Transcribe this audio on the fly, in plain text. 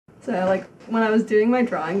So like when I was doing my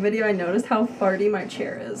drawing video, I noticed how farty my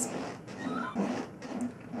chair is.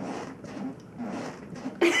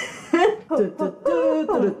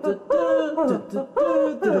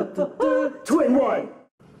 TwinA.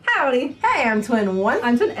 Howdy. Hey, I'm TwinA.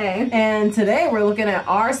 I'm TwinA. And today we're looking at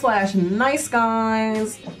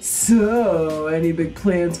r/NiceGuys. So, any big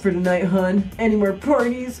plans for tonight, hun? Any more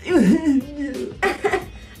parties?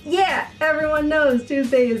 Yeah, everyone knows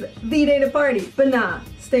Tuesday is the day to party, but nah,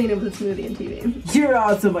 staying in with a smoothie and TV. You're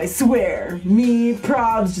awesome, I swear. Me,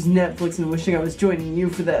 probs, just Netflix and wishing I was joining you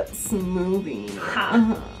for that smoothie.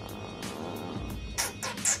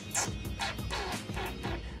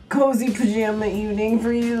 Cozy pajama evening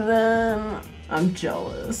for you then. I'm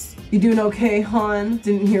jealous. You doing okay, hon?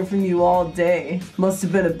 Didn't hear from you all day. Must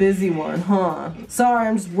have been a busy one, huh? Sorry,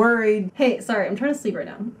 I'm just worried. Hey, sorry, I'm trying to sleep right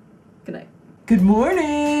now. Good night. Good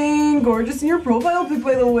morning! Gorgeous in your profile pic,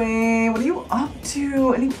 by the way. What are you up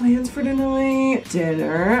to? Any plans for tonight?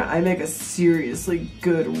 Dinner? I make a seriously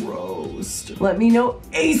good roast. Let me know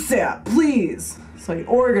ASAP, please, so I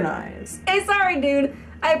organize. Hey, sorry, dude.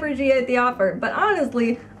 I appreciate the offer, but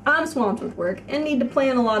honestly, I'm swamped with work and need to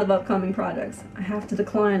plan a lot of upcoming projects. I have to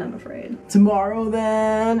decline, I'm afraid. Tomorrow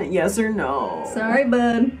then? Yes or no? Sorry,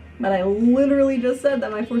 bud, but I literally just said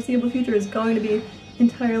that my foreseeable future is going to be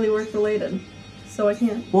entirely work-related, so I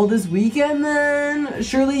can't. Well, this weekend then?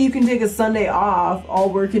 Surely you can take a Sunday off, all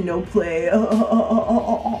work and no play.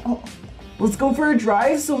 Let's go for a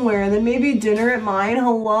drive somewhere and then maybe dinner at mine.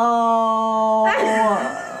 Hello.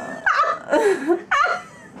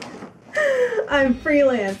 I'm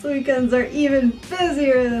freelance. Weekends are even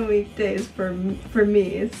busier than weekdays for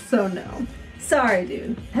me, so no. Sorry,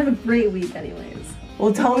 dude. Have a great week anyways.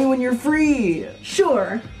 Well, tell me when you're free.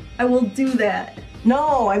 Sure, I will do that.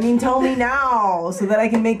 No, I mean tell me now so that I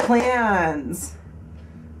can make plans.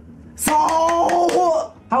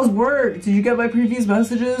 So, how's work? Did you get my previous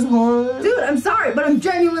messages, huh? Dude, I'm sorry, but I'm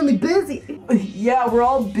genuinely busy. Yeah, we're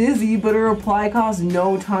all busy, but a reply costs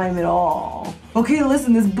no time at all. Okay,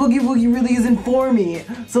 listen, this boogie woogie really isn't for me,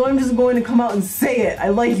 so I'm just going to come out and say it. I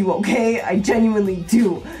like you, okay? I genuinely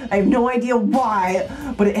do. I have no idea why,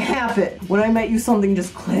 but it happened. When I met you, something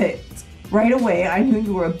just clicked. Right away, I knew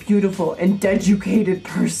you were a beautiful and educated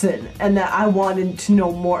person, and that I wanted to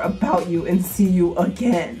know more about you and see you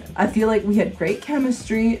again. I feel like we had great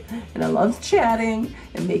chemistry, and I loved chatting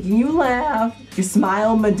and making you laugh. Your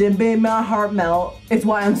smile made my heart melt. It's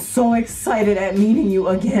why I'm so excited at meeting you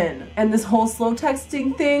again. And this whole slow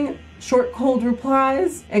texting thing, short cold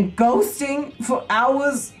replies, and ghosting for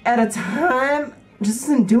hours at a time, just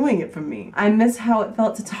isn't doing it for me. I miss how it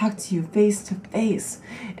felt to talk to you face to face,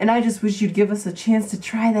 and I just wish you'd give us a chance to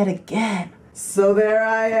try that again. So there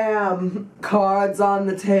I am, cards on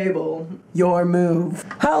the table. Your move.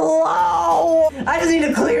 Hello! I just need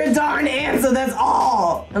a clear darn answer, that's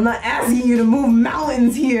all! I'm not asking you to move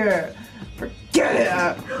mountains here. Forget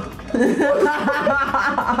it!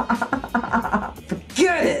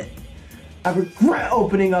 Forget it! I regret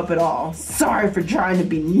opening up at all. Sorry for trying to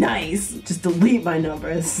be nice. Just delete my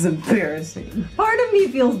number. This is embarrassing. Part of me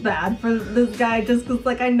feels bad for this guy just because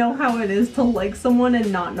like I know how it is to like someone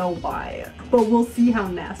and not know why. But we'll see how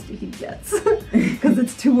nasty he gets. Because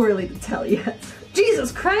it's too early to tell yet.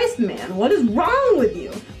 Jesus Christ, man, what is wrong with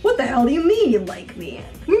you? What the hell do you mean you like me?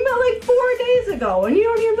 We met like 4 days ago and you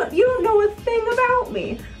don't know a thing about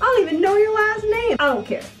me. I don't even know your last name. I don't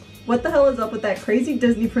care. What the hell is up with that crazy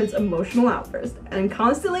Disney prince emotional outburst? And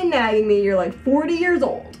constantly nagging me you're like 40 years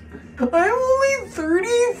old. I'm only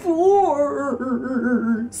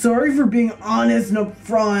 34. Sorry for being honest and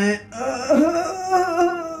upfront.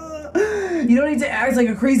 You don't need to act like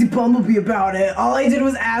a crazy bumblebee about it. All I did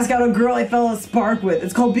was ask out a girl I felt a spark with.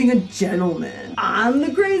 It's called being a gentleman. I'm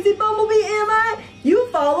the crazy bumblebee, am I? You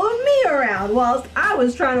followed me around whilst I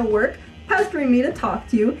was trying to work, pestering me to talk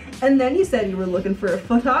to you, and then you said you were looking for a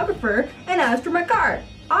photographer and asked for my card.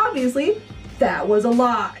 Obviously, that was a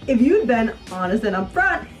lie. If you'd been honest and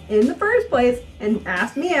upfront in the first place and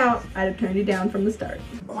asked me out, I'd have turned you down from the start.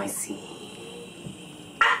 Oh, I see.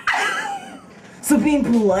 So being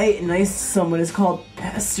polite and nice to someone is called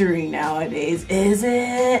pestering nowadays, is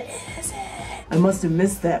it? Is it? I must have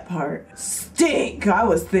missed that part. Stink! I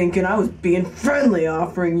was thinking I was being friendly,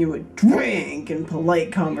 offering you a drink and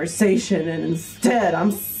polite conversation, and instead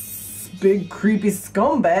I'm big creepy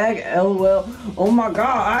scumbag. LOL. Oh my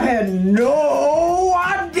god, I had no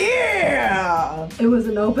idea! It was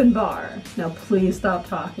an open bar. Now please stop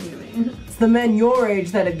talking to me. It's the men your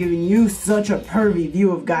age that have given you such a pervy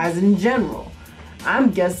view of guys in general.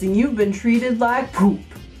 I'm guessing you've been treated like poop.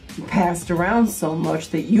 You passed around so much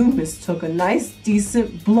that you mistook a nice,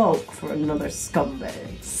 decent bloke for another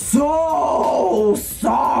scumbag. So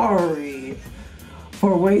sorry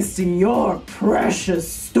for wasting your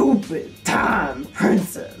precious, stupid time,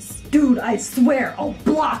 princess. Dude, I swear I'll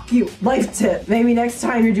block you. Life tip, maybe next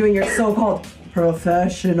time you're doing your so-called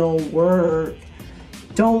professional work,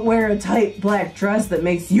 don't wear a tight black dress that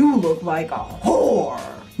makes you look like a whore.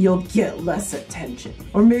 You'll get less attention.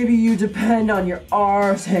 Or maybe you depend on your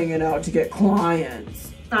arse hanging out to get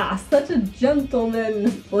clients. Ah, such a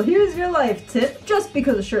gentleman. Well, here's your life tip. Just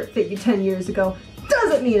because a shirt fit you 10 years ago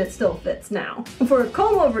doesn't mean it still fits now. For a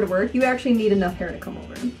comb over to work, you actually need enough hair to come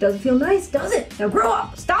over. Does it feel nice? Does it? Now grow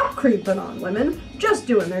up. Stop creeping on women. Just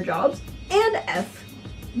doing their jobs. And F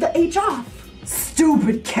the H off.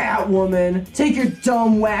 Stupid Catwoman. Take your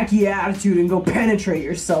dumb, wacky attitude and go penetrate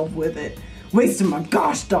yourself with it. Wasting my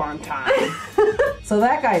gosh darn time. So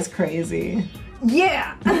that guy's crazy.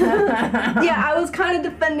 Yeah. Yeah, I was kind of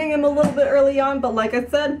defending him a little bit early on, but like I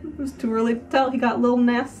said, it was too early to tell. He got a little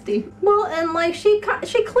nasty. Well, and like she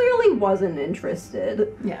clearly wasn't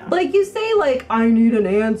interested. Yeah. Like you say, like, I need an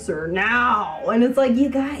answer now, and it's like you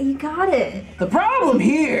got it. The problem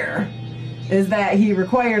here is that he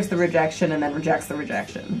requires the rejection and then rejects the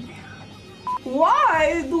rejection.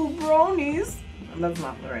 Why do bronies? That's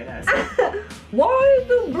not the right answer. Why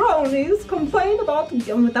do bronies complain about?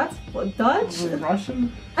 That's what, Dutch?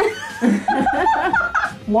 Russian.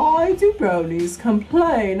 Why do bronies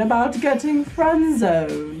complain about getting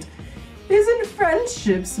friend-zoned? Isn't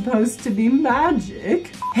friendship supposed to be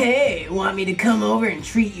magic? Hey, want me to come over and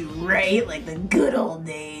treat you right like the good old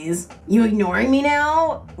days? You ignoring me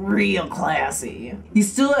now? Real classy. You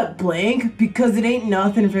still at blank? Because it ain't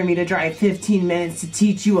nothing for me to drive 15 minutes to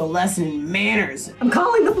teach you a lesson in manners. I'm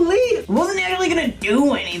calling the police! I wasn't actually gonna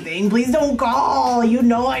do anything. Please don't call. You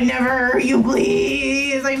know I never hurt you,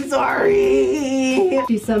 please. I'm sorry.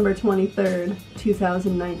 December 23rd,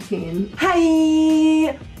 2019.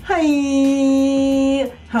 Hi.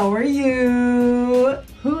 Hi. How are you?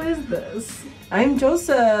 Who is this? I'm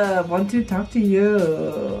Joseph. Want to talk to you.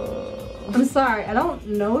 I'm sorry, I don't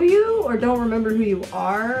know you or don't remember who you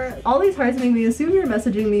are. All these hearts make me assume you're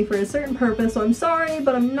messaging me for a certain purpose, so I'm sorry,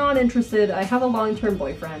 but I'm not interested. I have a long-term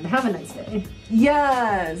boyfriend. Have a nice day.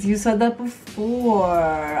 Yes, you said that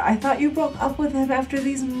before. I thought you broke up with him after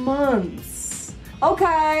these months.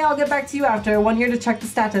 Okay, I'll get back to you after 1 year to check the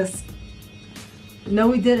status. No,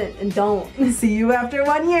 we didn't, and don't. See you after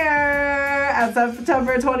 1 year. As of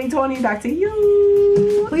September 2020, back to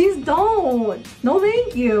you. Please don't. No,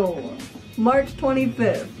 thank you. March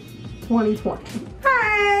 25th, 2020.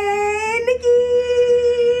 Hi,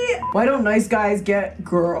 Nikki. Why don't nice guys get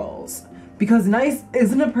girls? Because nice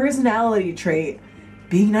isn't a personality trait.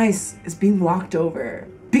 Being nice is being walked over.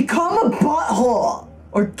 Become a butthole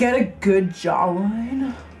or get a good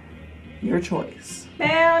jawline. Your choice.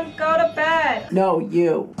 Man, go to bed. No,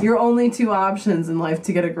 you. Your only two options in life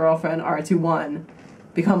to get a girlfriend are to 1,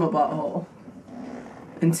 become a butthole,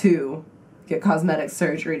 and 2, get cosmetic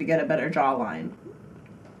surgery to get a better jawline.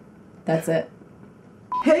 That's it.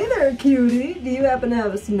 Hey there, cutie. Do you happen to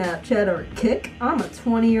have a Snapchat or a Kik? I'm a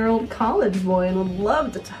 20-year-old college boy and would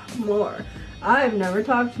love to talk more. I've never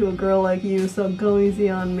talked to a girl like you, so go easy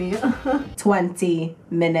on me. 20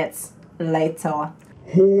 minutes later.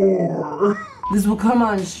 Whore. This will come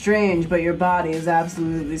on strange, but your body is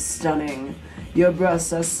absolutely stunning. Your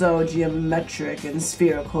breasts are so geometric and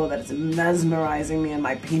spherical that it's mesmerizing me in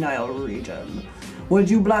my penile region. Would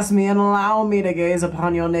you bless me and allow me to gaze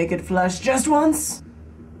upon your naked flesh just once?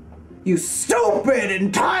 You stupid,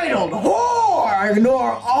 entitled whore!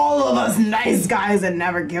 Ignore all of us nice guys and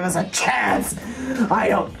never give us a chance. I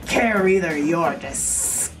don't care either. You're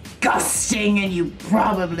disgusting and you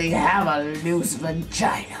probably have a loose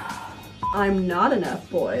vagina. I'm not an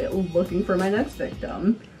F-boy looking for my next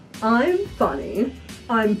victim. I'm funny.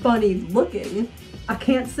 I'm funny looking. I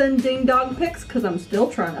can't send ding-dong pics because I'm still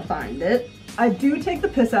trying to find it. I do take the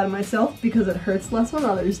piss out of myself because it hurts less when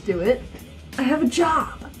others do it. I have a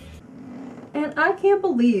job. And I can't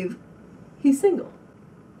believe he's single.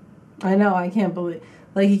 I know, I can't believe.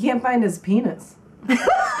 Like, he can't find his penis.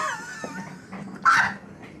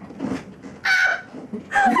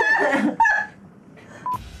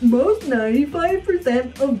 Most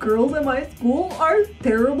 95% of girls at my school are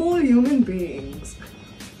terrible human beings.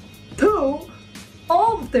 2,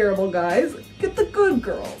 all the terrible guys get the good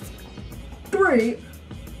girls. 3,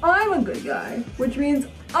 I'm a good guy, which means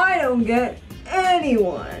I don't get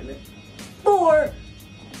anyone. 4,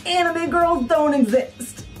 anime girls don't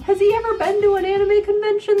exist. Has he ever been to an anime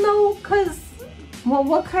convention though? Cause, well,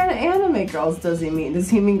 what kind of anime girls does he mean? Does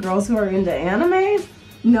he mean girls who are into anime?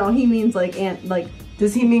 No, he means like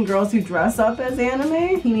Does he mean girls who dress up as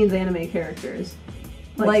anime? he means anime characters.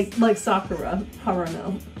 Like Sakura,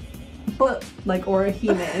 Haruno. But Like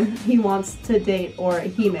Orihime. He wants to date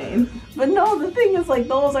Orihime. But no, the thing is, like,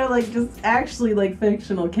 those are like just actually like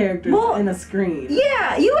fictional characters in a screen.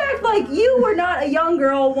 Yeah, you act like you were not a young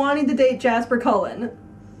girl wanting to date Jasper Cullen.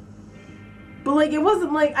 But like, it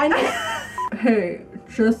wasn't like I know. Hey,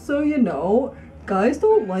 just so you know, guys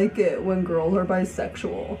don't like it when girls are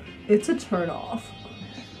bisexual. It's a turnoff.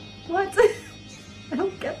 What? I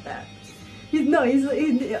don't get that. He's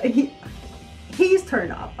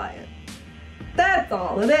turned off by it. That's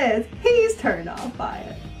all it is. He's turned off by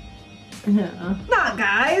it. Yeah. Not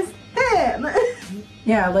guys. Him.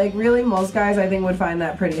 Yeah, like really, most guys I think would find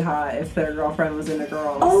that pretty hot if their girlfriend was into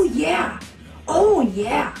girls. Oh yeah. Oh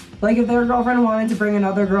yeah. Like if their girlfriend wanted to bring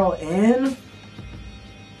another girl in,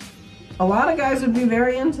 a lot of guys would be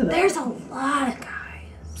very into that. There's a lot of guys.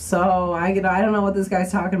 So I don't know what this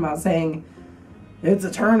guy's talking about saying it's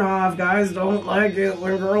a turn off, guys don't like it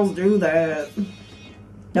when girls do that.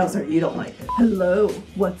 No sir, you don't like it. Hello,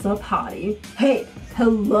 what's up, hottie? Hey,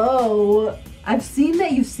 hello. I've seen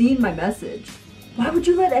that you've seen my message. Why would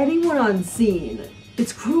you let anyone unseen?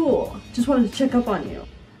 It's cruel. Just wanted to check up on you.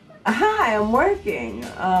 Hi, I'm working.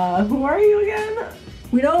 Who are you again?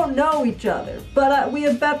 We don't know each other, but we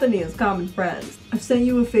have Bethany as common friends. I've sent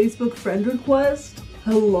you a Facebook friend request.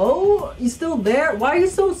 Hello? You still there? Why are you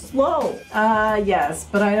so slow? Yes,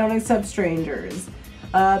 but I don't accept strangers.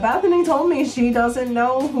 Bethany told me she doesn't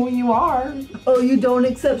know who you are. Oh, you don't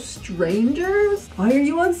accept strangers? Why are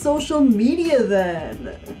you on social media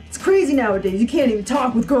then? It's crazy nowadays, you can't even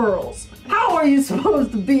talk with girls. How are you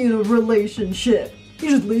supposed to be in a relationship? You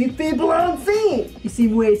just leave people unseen. You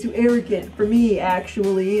seem way too arrogant for me,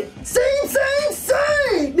 actually.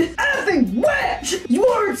 Sane! Effing witch! You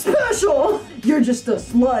aren't special! You're just a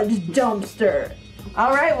sludge dumpster.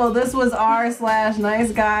 Alright, well this was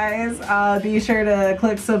r/NiceGuys. Be sure to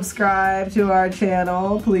click subscribe to our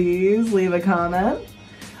channel, please. Leave a comment.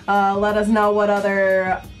 Let us know what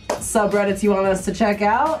other subreddits you want us to check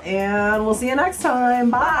out, and we'll see you next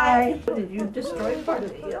time. Bye! Did you destroy part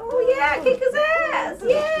of it? Oh yeah, kick his ass!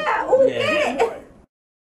 Yeah! Oh, get it!